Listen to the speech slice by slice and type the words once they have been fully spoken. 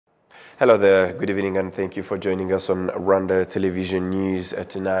Hello there, good evening, and thank you for joining us on Rwanda Television News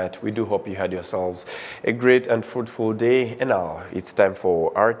tonight. We do hope you had yourselves a great and fruitful day. And now it's time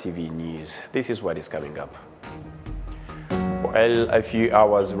for RTV News. This is what is coming up. Well, a few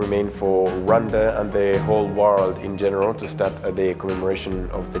hours remain for Rwanda and the whole world in general to start the commemoration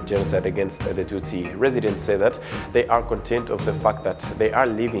of the genocide against the Tutsi. Residents say that they are content of the fact that they are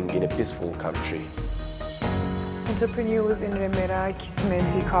living in a peaceful country. Entrepreneurs in Remera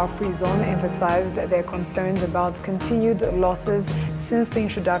Kisimenti car-free zone emphasized their concerns about continued losses since the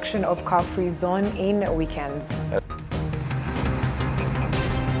introduction of car-free zone in weekends.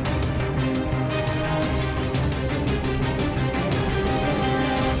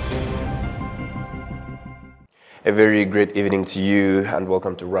 A very great evening to you and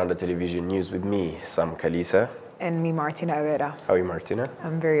welcome to Rwanda Television News with me, Sam Kalisa. And me, Martina Avera. How are you, Martina?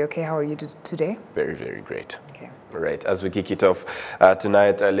 I'm very okay. How are you today? Very, very great. Okay. Right. As we kick it off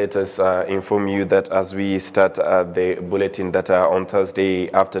tonight, let us inform you that as we start the bulletin that on Thursday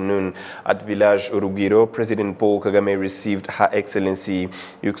afternoon at Village Urugwiro, President Paul Kagame received Her Excellency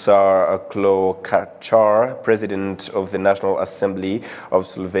Yuksar Klobuchar, President of the National Assembly of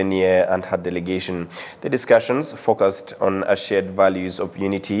Slovenia, and her delegation. The discussions focused on shared values of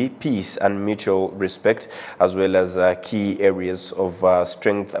unity, peace, and mutual respect, as well as key areas of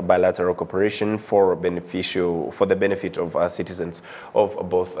strength bilateral cooperation for the benefit of citizens of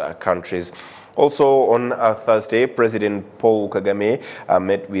both countries. Also on Thursday, President Paul Kagame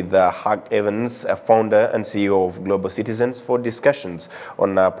met with Hugh Evans, founder and CEO of Global Citizens, for discussions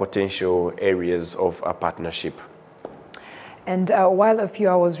on potential areas of partnership. And while a few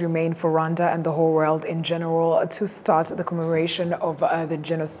hours remain for Rwanda and the whole world in general to start the commemoration of the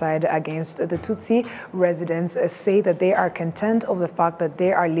genocide against the Tutsi, residents say that they are content of the fact that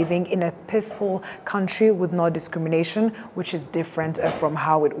they are living in a peaceful country with no discrimination, which is different from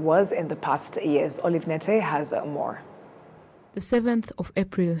how it was in the past years. Olive Nete has more. The 7th of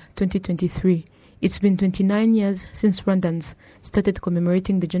April 2023. It's been 29 years since Rwandans started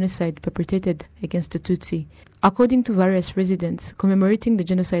commemorating the genocide perpetrated against the Tutsi. According to various residents, commemorating the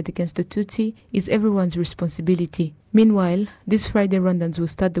genocide against the Tutsi is everyone's responsibility. Meanwhile, this Friday Rwandans will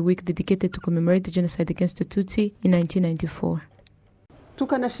start the week dedicated to commemorate the genocide against the Tutsi in 1994.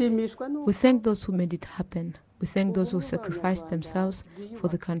 We thank those who made it happen. We thank those who sacrificed themselves for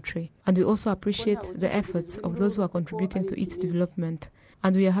the country. And we also appreciate the efforts of those who are contributing to its development.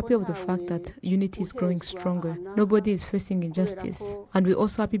 And we are happy of the fact that unity is growing stronger. Nobody is facing injustice. And we're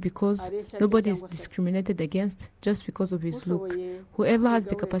also happy because nobody is discriminated against just because of his look. Whoever has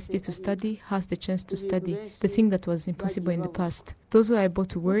the capacity to study has the chance to study, the thing that was impossible in the past. Those who are able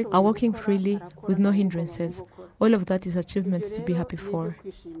to work are working freely with no hidrances. All of that is achievements to be happy for.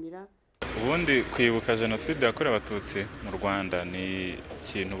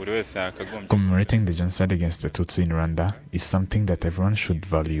 Commemorating the genocide against the Tutsi in Rwanda is something that everyone should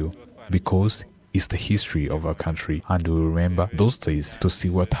value because it's the history of our country, and we remember those days to see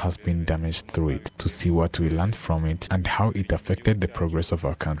what has been damaged through it, to see what we learned from it and how it affected the progress of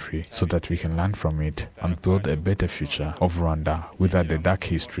our country, so that we can learn from it and build a better future of Rwanda without the dark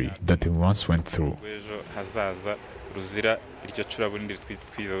history that we once went through.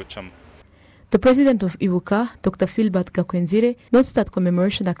 The president of Ibuka, Dr. Philbert Gakwenzire, notes that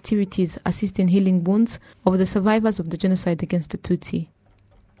commemoration activities assist in healing wounds of the survivors of the genocide against the Tutsi.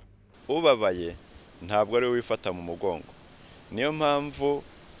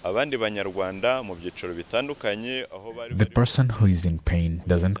 The person who is in pain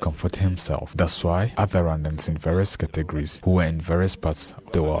doesn't comfort himself. That's why other Rwandans in various categories who were in various parts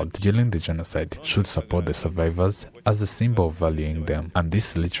of the world during the genocide should support the survivors as a symbol of valuing them. And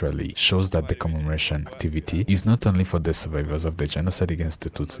this literally shows that the commemoration activity is not only for the survivors of the genocide against the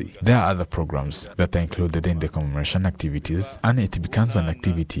Tutsi. There are other programs that are included in the commemoration activities, and it becomes an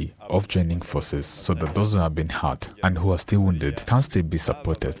activity of joining forces so that those who have been hurt and who are still wounded can still be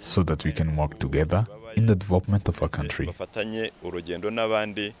supported, so that we can work together in the development of our country.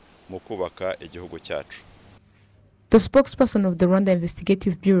 The spokesperson of the Rwanda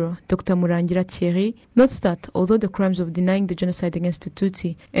Investigative Bureau, Dr. Murangira Thierry, notes that although the crimes of denying the genocide against the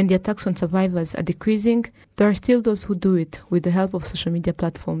Tutsi and the attacks on survivors are decreasing, there are still those who do it with the help of social media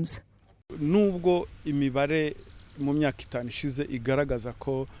platforms. Nubwo imibare mu myaka 5 ishize igaragaza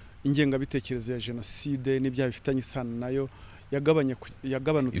ko ingengabitekerezo ya genocide n'ibya bifitanye isano nayo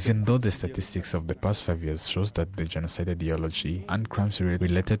yagabanutse. Even though the statistics of the past 5 years shows that the genocide ideology and crimes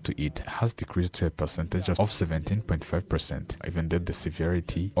related to it has decreased to a percentage of 17.5%, even though the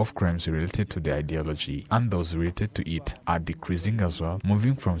severity of crimes related to the ideology and those related to it are decreasing as well,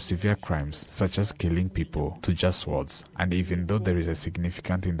 moving from severe crimes such as killing people to just words. And even though there is a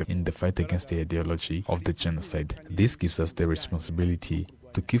significant in the fight against the ideology of the genocide, this gives us the responsibility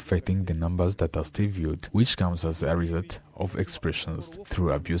to keep fighting the numbers that are still viewed, which comes as a result of expressions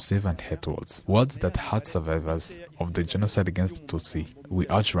through abusive and hate words that hurt survivors of the genocide against the Tutsi. We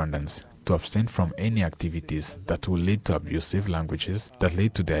urge Rwandans to abstain from any activities that will lead to abusive languages that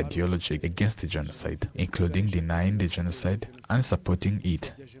lead to the ideology against the genocide, including denying the genocide and supporting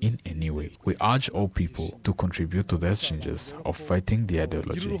it in any way. We urge all people to contribute to these changes of fighting the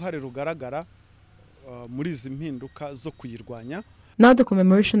ideology. Now the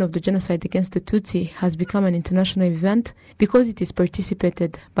commemoration of the genocide against the Tutsi has become an international event because it is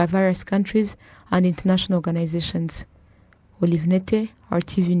participated by various countries and international organizations. Olive Nete,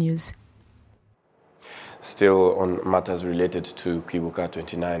 RTV News. Still on matters related to Kwibuka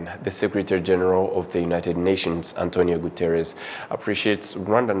 29, the Secretary General of the United Nations, Antonio Guterres, appreciates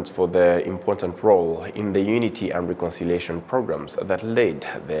Rwandans for their important role in the unity and reconciliation programs that led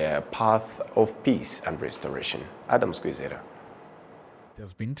their path of peace and restoration. Adam Squizera. It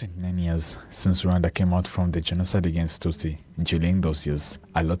has been 29 years since Rwanda came out from the genocide against Tutsi. During those years,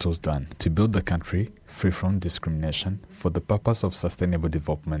 a lot was done to build the country free from discrimination for the purpose of sustainable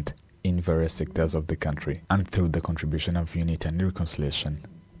development in various sectors of the country and through the contribution of unity and reconciliation,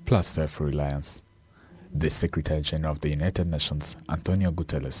 plus self-reliance. The Secretary General of the United Nations, Antonio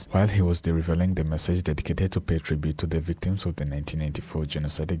Guterres, while he was revealing the message dedicated to pay tribute to the victims of the 1994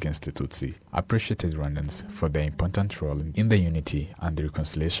 genocide against the Tutsi, appreciated Rwandans for their important role in the unity and the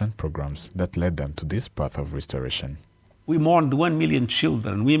reconciliation programs that led them to this path of restoration. We mourned 1 million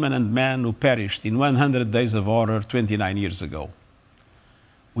children, women and men who perished in 100 days of horror 29 years ago.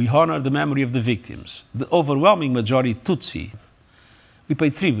 We honor the memory of the victims, the overwhelming majority Tutsi. We pay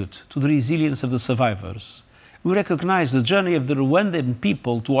tribute to the resilience of the survivors. We recognize the journey of the Rwandan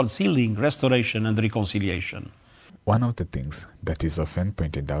people towards healing, restoration, and reconciliation. One of the things that is often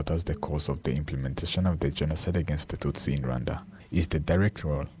pointed out as the cause of the implementation of the genocide against the Tutsi in Rwanda is the direct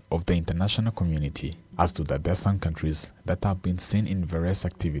role of the international community, as to that there are some countries that have been seen in various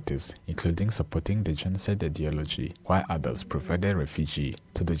activities, including supporting the genocide ideology, while others provided refuge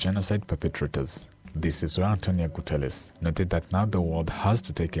to the genocide perpetrators. This is where Antonio Guterres noted that now the world has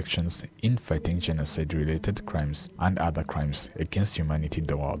to take actions in fighting genocide-related crimes and other crimes against humanity in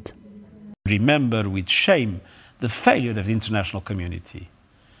the world. Remember with shame the failure of the international community.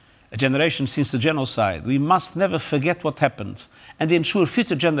 A generation since the genocide, we must never forget what happened and ensure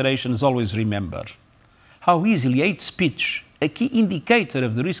future generations always remember how easily hate speech, a key indicator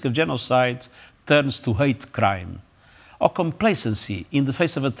of the risk of genocide, turns to hate crime. Or complacency in the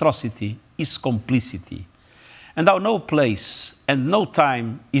face of atrocity is complicity, and how no place and no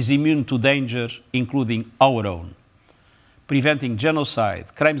time is immune to danger, including our own. Preventing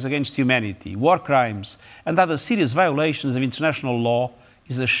genocide, crimes against humanity, war crimes, and other serious violations of international law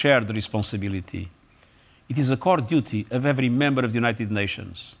is a shared responsibility. It is a core duty of every member of the United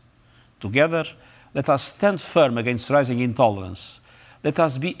Nations. Together, let us stand firm against rising intolerance. Let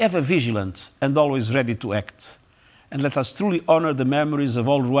us be ever vigilant and always ready to act. And let us truly honor the memories of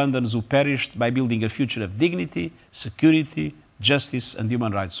all Rwandans who perished by building a future of dignity, security, justice, and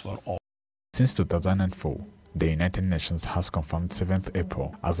human rights for all. Since 2004, the United Nations has confirmed 7th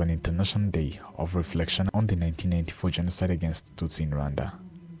April as an International Day of Reflection on the 1994 genocide against Tutsi in Rwanda.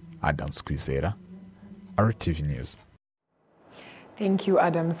 Adam Squizera, RTV News. Thank you,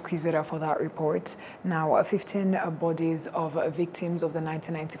 Adam Squizera, for that report. Now, 15 bodies of victims of the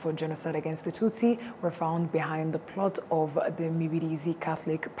 1994 genocide against the Tutsi were found behind the plot of the Mibirizi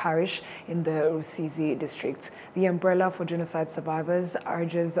Catholic Parish in the Rusizi district. The Umbrella for Genocide Survivors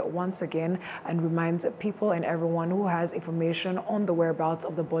urges once again and reminds people and everyone who has information on the whereabouts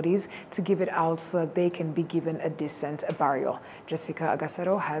of the bodies to give it out so that they can be given a decent burial. Jessica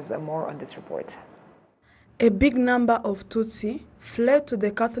Agasero has more on this report. A big number of Tutsi fled to the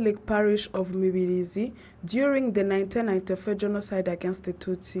Catholic parish of Mibirizi during the 1994 genocide against the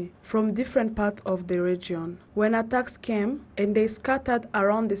Tutsi from different parts of the region. When attacks came and they scattered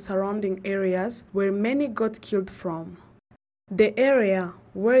around the surrounding areas where many got killed from. The area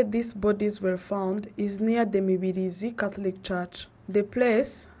where these bodies were found is near the Mibirizi Catholic Church. The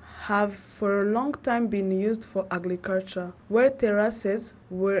place have for a long time been used for agriculture, where terraces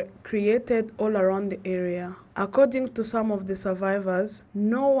were created all around the area. According to some of the survivors,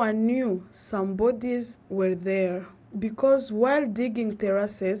 no one knew some bodies were there. because while digging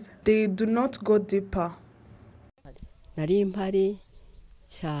terraces, they do not go deeper. Nari mpari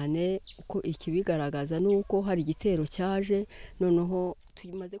cyane uko ikibigaragaza nuko hari igitero cyaje noneho.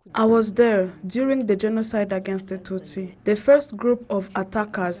 I was there during the genocide against the Tutsi. The first group of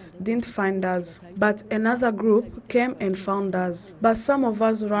attackers didn't find us, but another group came and found us. But some of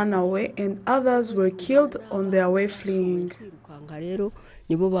us ran away and others were killed on their way fleeing.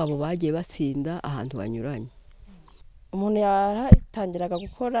 Nibo babo bagiye batsinda ahantu banyuranye. When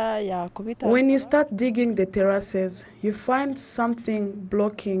you start digging the terraces, you find something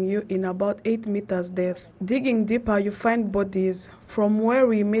blocking you in about 8 meters depth. Digging deeper, you find bodies, from where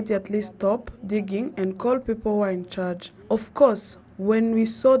we immediately stop digging and call people who are in charge. Of course, when we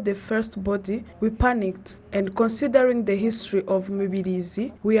saw the first body, we panicked, and considering the history of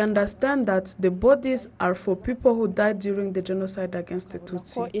Mibirizi, we understand that the bodies are for people who died during the genocide against the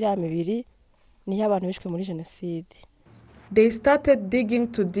Tutsi. They started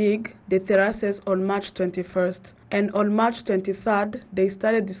digging to dig the terraces on March 21st, and on March 23rd, they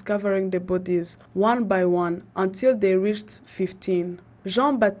started discovering the bodies, one by one, until they reached 15.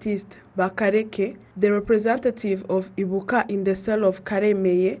 Jean-Baptiste Bakareke, the representative of Ibuka in the cell of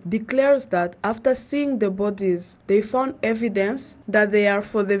Karemeye, declares that after seeing the bodies, they found evidence that they are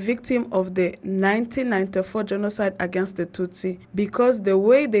for the victim of the 1994 genocide against the Tutsi, because the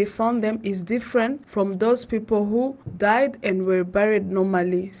way they found them is different from those people who died and were buried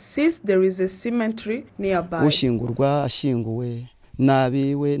normally, since there is a cemetery nearby. Ushingurwa ashinguwe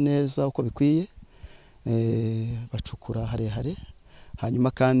nabiwe neza uko bikwiye bacukura harehare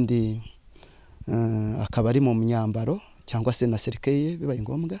hanyuma kandi akaba ari mu myambaro cyangwa se na serikeye bibaye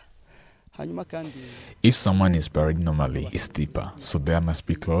ngombwa. If someone is buried normally, it's deeper, so there must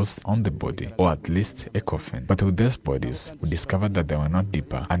be clothes on the body, or at least a coffin. But with these bodies, we discovered that they were not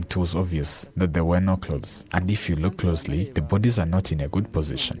deeper, and it was obvious that there were no clothes. And if you look closely, the bodies are not in a good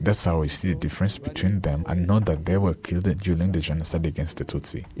position. That's how we see the difference between them and know that they were killed during the genocide against the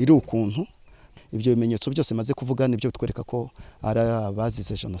Tutsi. Ibyo bimenyetso byose maze kuvuga nibyo bitwereka ko ari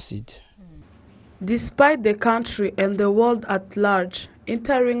abazize genocide. Despite the country and the world at large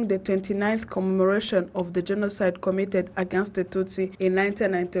entering the 29th commemoration of the genocide committed against the Tutsi in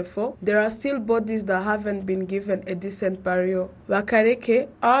 1994, there are still bodies that haven't been given a decent burial. Bakareke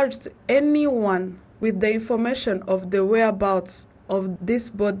urged anyone with the information of the whereabouts of these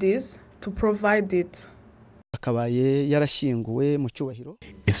bodies to provide it.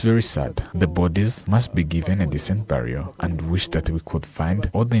 It's very sad. The bodies must be given a decent burial, and wish that we could find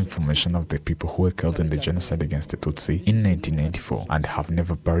all the information of the people who were killed in the genocide against the Tutsi in 1994 and have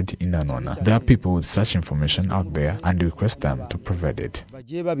never buried in an honor. There are people with such information out there, and request them to provide it.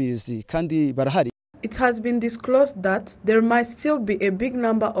 It has been disclosed that there might still be a big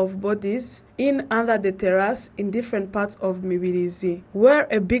number of bodies in under the terrace in different parts of Mibirizi, where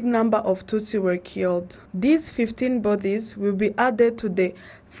a big number of Tutsi were killed. These 15 bodies will be added to the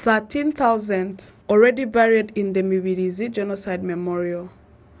 13,000 already buried in the Mibirizi Genocide Memorial.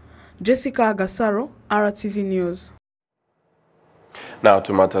 Jessica Agasaro, RwandaTV News. Now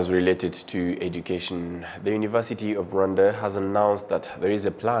to matters related to education. The University of Rwanda has announced that there is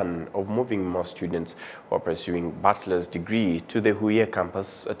a plan of moving more students who are pursuing bachelor's degree to the Huye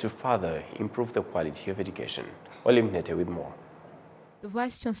campus to further improve the quality of education. Olim Nete with more. The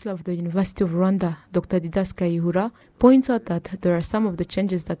Vice-Chancellor of the University of Rwanda, Dr. Didas Kayihura, points out that there are some of the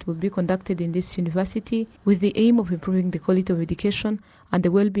changes that will be conducted in this university with the aim of improving the quality of education and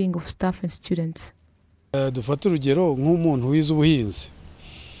the well-being of staff and students. Dufata urugero nk'umuntu wize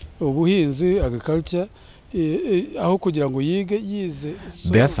ubuhinzi agriculture aho kugira ngo yige yize.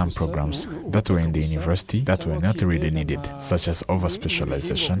 There are some programs that were in the university that were not really needed, such as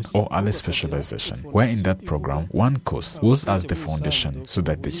over-specialization or early specialization, where in that program one course was as the foundation so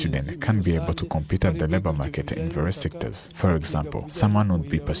that the student can be able to compete at the labor market in various sectors. For example, someone would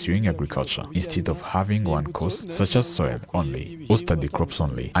be pursuing agriculture instead of having one course such as soil only or study crops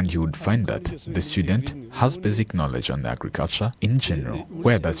only, and you would find that the student has basic knowledge on agriculture in general,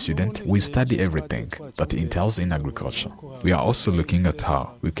 where that student will study everything that entails in agriculture. We are also looking at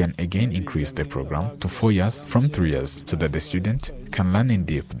how we can again increase the program to 4 years from 3 years so that the student can learn in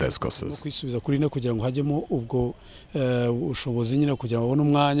depth those courses.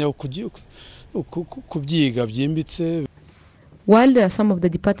 While there are some of the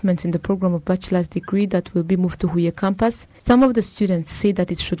departments in the program of bachelor's degree that will be moved to Huye campus, some of the students say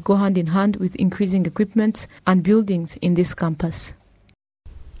that it should go hand in hand with increasing equipment and buildings in this campus.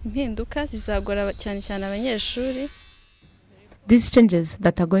 These changes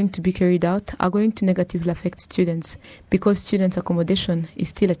that are going to be carried out are going to negatively affect students because students' accommodation is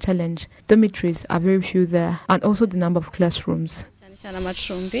still a challenge. Dormitories are very few there, and also the number of classrooms.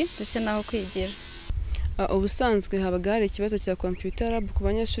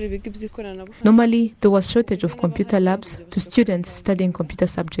 Normally, there was shortage of computer labs to students studying computer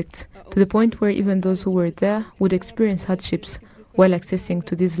subjects, to the point where even those who were there would experience hardships while accessing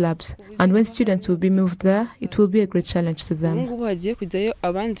to these labs. And when students will be moved there, it will be a great challenge to them. The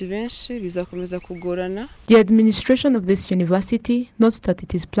administration of this university notes that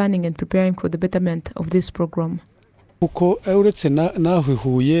it is planning and preparing for the betterment of this program.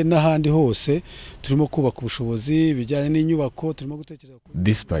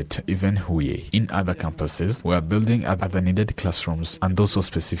 Despite even Huye, in other campuses, we are building other needed classrooms and also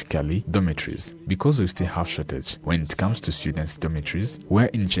specifically dormitories, because we still have shortage when it comes to students' dormitories, where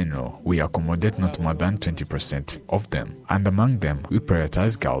in general we accommodate not more than 20% of them. And among them, we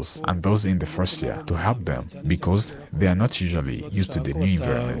prioritize girls and those in the first year to help them because they are not usually used to the new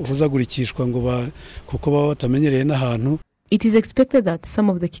environment. It is expected that some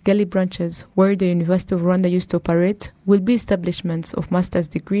of the Kigali branches where the University of Rwanda used to operate will be establishments of master's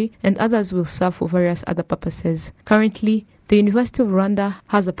degree and others will serve for various other purposes. Currently, the University of Rwanda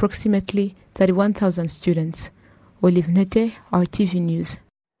has approximately 31,000 students. Olive Nete, RTV News.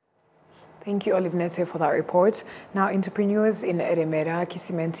 Thank you, Olive Nete, for that report. Now, entrepreneurs in Remera,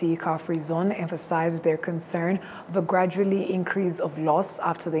 Kisimenti, Car-Free Zone emphasized their concern of a gradually increase of loss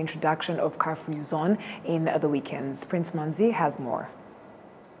after the introduction of Car-Free Zone in the weekends. Prince Manzi has more.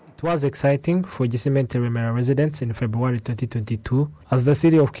 It was exciting for Kisimenti Remera residents in February 2022 as the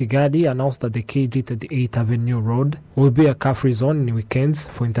city of Kigali announced that the KG 38th Avenue Road will be a car-free zone in weekends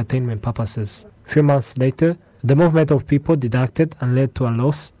for entertainment purposes. A few months later, the movement of people deducted and led to a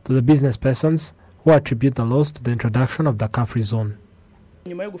loss to the business persons who attribute the loss to the introduction of the car-free zone.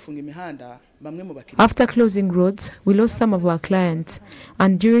 After closing roads, we lost some of our clients,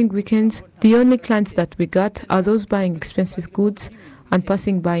 and during weekends, the only clients that we got are those buying expensive goods and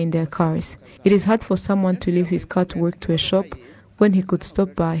passing by in their cars. It is hard for someone to leave his car to work to a shop when he could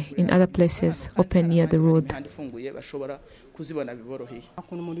stop by in other places open near the road.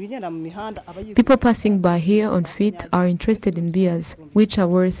 People passing by here on feet are interested in beers, which are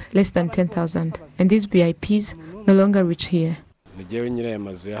worth less than 10,000, and these VIPs no longer reach here.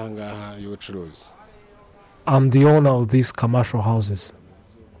 I'm the owner of these commercial houses,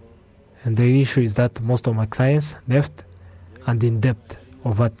 and the issue is that most of my clients left and in debt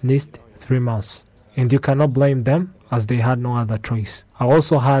of at least 3 months, and you cannot blame them as they had no other choice. I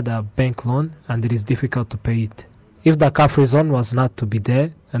also had a bank loan and it is difficult to pay it. If the car-free zone was not to be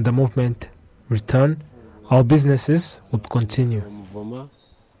there and the movement returned, our businesses would continue.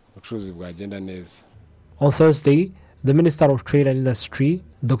 On Thursday, the Minister of Trade and Industry,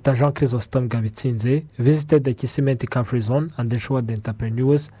 Dr. Jean-Chrysostome Gabitsinze, visited the Kisimenti car-free zone and assured the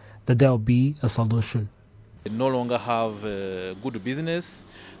entrepreneurs that there will be a solution. They no longer have good business.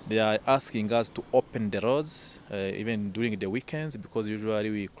 They are asking us to open the roads, even during the weekends, because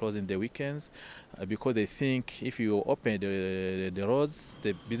usually we close in the weekends, because they think if you open the roads,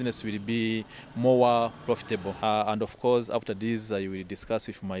 the business will be more profitable. And of course, after this, I will discuss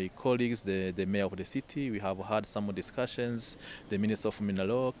with my colleagues, the mayor of the city. We have had some discussions, the Minister of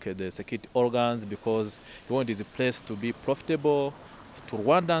Minalok, the security organs, because we want this place to be profitable to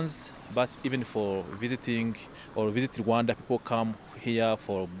Rwandans, but even for visiting or visit Rwanda, people come here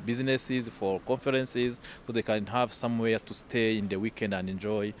for businesses, for conferences, so they can have somewhere to stay in the weekend and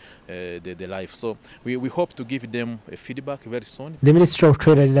enjoy the life. So we hope to give them a feedback very soon. The Ministry of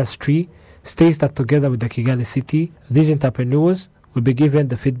Trade and Industry states that together with the Kigali city, these entrepreneurs will be given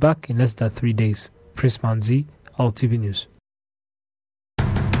the feedback in less than 3 days. Prince Manzi, RTV News.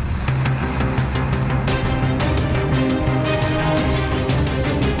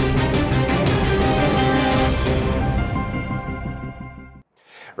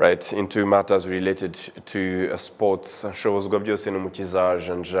 Right, into matters related to sports. Shobozwa byose n'umukiza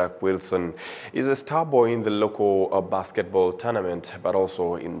Jean-Jacques Wilson is a star boy in the local basketball tournament, but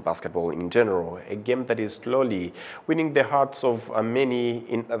also in basketball in general, a game that is slowly winning the hearts of many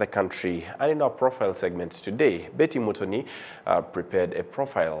in the country. And in our profile segment today, Betty Mutoni prepared a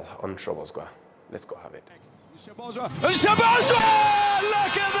profile on Shobozwa. Let's go have it.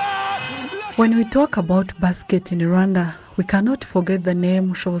 When we talk about basket in Rwanda, we cannot forget the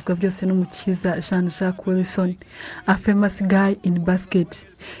name Shobozwa byose n'umukiza Jean-Jacques Wilson, a famous guy in basket.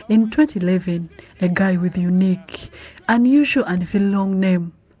 In 2011, a guy with unique, unusual and very long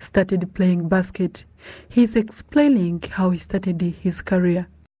name started playing basket. He's explaining how he started his career.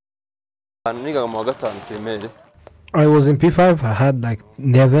 I was in P5. I had like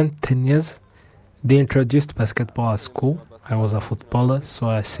 10 years. They introduced basketball at school. I was a footballer, so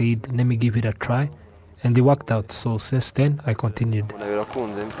I said, let me give it a try. And it worked out. So since then, I continued.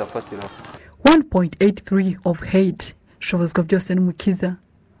 1.83 of hate. Shobozwa byose n'umukiza.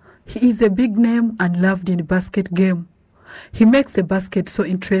 He is a big name and loved in the basket game. He makes the basket so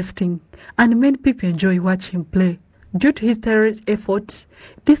interesting, and many people enjoy watching him play. Due to his tireless efforts,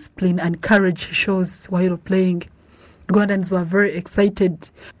 discipline and courage he shows while playing, Rwandans were very excited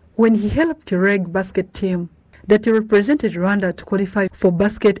when he helped the REG basket team that he represented Rwanda to qualify for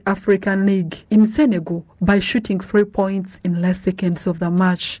Basket African League in Senegal by shooting 3 points in last seconds of the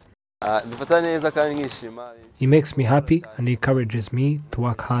match. He makes me happy and encourages me to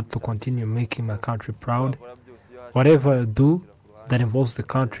work hard to continue making my country proud. Whatever I do that involves the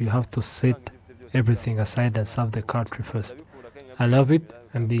country, you have to set everything aside and serve the country first. I love it,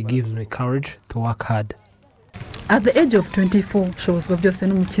 and it gives me courage to work hard. At the age of 24, Shobozwa byose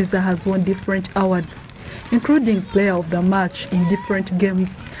n'umukiza has won different awards, including Player of the Match in different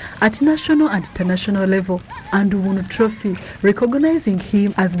games at national and international level, and won a trophy recognizing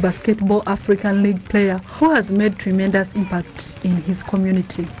him as Basketball African League player who has made tremendous impact in his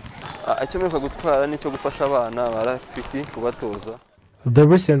community. The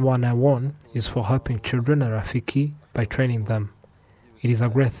recent one I won is for helping children at Rafiki by training them. It is a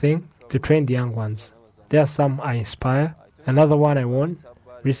great thing to train the young ones. There are some I inspire. Another one I won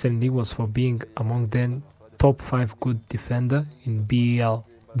recently was for being among the top 5 good defender in BEL.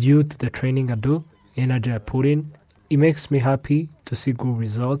 Due to the training I do, energy I put in, it makes me happy to see good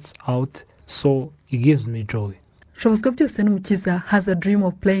results out, so it gives me joy. Shobozwa byose n'umukiza has a dream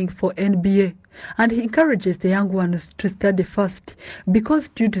of playing for NBA, and he encourages the young ones to study first because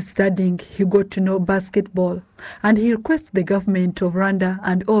due to studying he got to know basketball, and he requests the government of Rwanda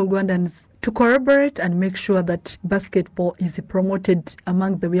and all Rwandans to collaborate and make sure that basketball is promoted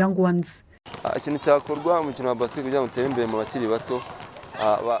among the young ones.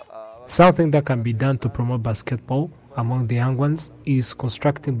 Something that can be done to promote basketball among the young ones is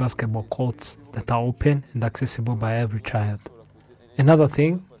constructing basketball courts that are open and accessible by every child. Another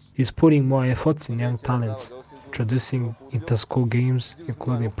thing is putting more efforts in young talents, introducing inter-school games,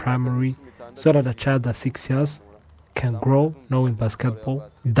 including primary, so that a child at 6 years can grow knowing basketball.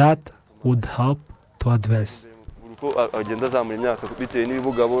 That would help to advance.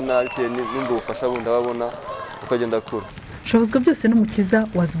 Shobozwa byose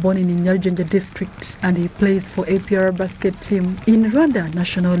n'umukiza was born in Nyarugenge district and he plays for APR basket team in Rwanda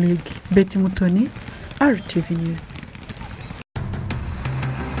National League. Betty Mutoni, RTV News.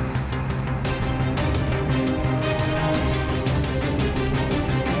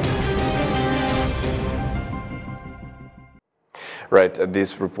 Right,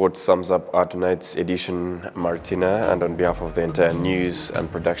 this report sums up our tonight's edition, Martina, and on behalf of the entire news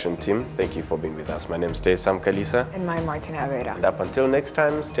and production team, thank you for being with us. My name is Sam Kalisa. And I'm Martina Avera. And up until next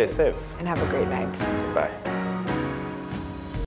time, stay safe. And have a great night. Bye.